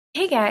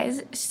Hey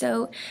guys,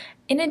 so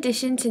in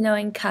addition to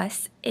knowing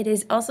cus, it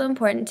is also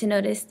important to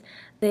notice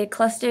the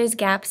clusters,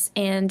 gaps,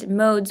 and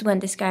modes when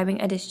describing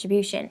a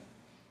distribution.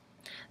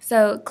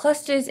 So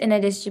clusters in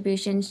a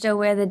distribution show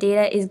where the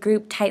data is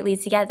grouped tightly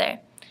together.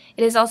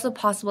 It is also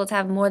possible to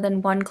have more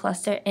than one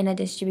cluster in a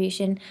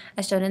distribution,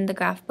 as shown in the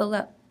graph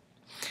below.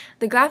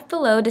 The graph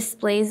below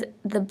displays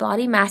the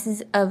body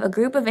masses of a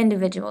group of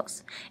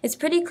individuals. It's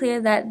pretty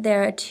clear that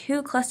there are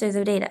two clusters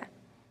of data.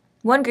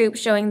 One group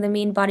showing the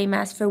mean body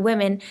mass for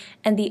women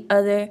and the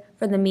other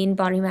for the mean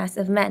body mass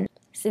of men,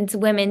 since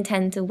women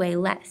tend to weigh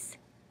less.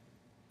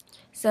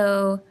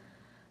 So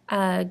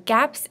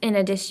gaps in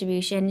a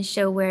distribution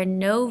show where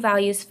no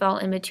values fall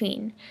in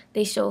between.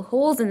 They show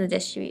holes in the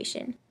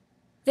distribution.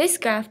 This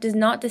graph does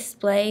not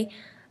display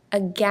a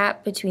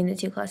gap between the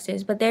two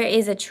clusters, but there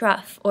is a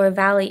trough or a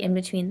valley in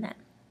between them.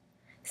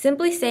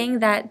 Simply saying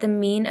that the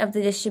mean of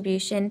the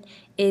distribution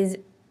is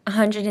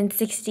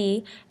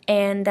 160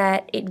 and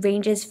that it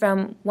ranges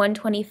from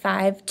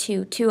 125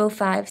 to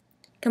 205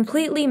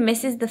 completely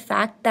misses the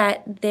fact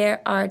that there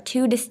are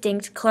two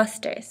distinct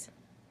clusters.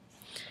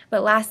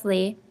 But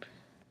lastly,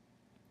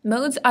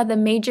 modes are the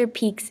major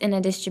peaks in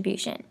a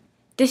distribution.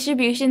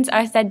 Distributions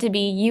are said to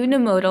be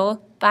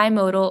unimodal,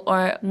 bimodal,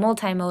 or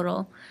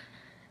multimodal.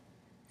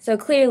 So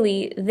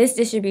clearly, this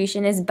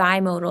distribution is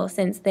bimodal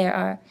since there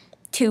are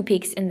two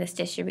peaks in this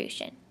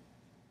distribution.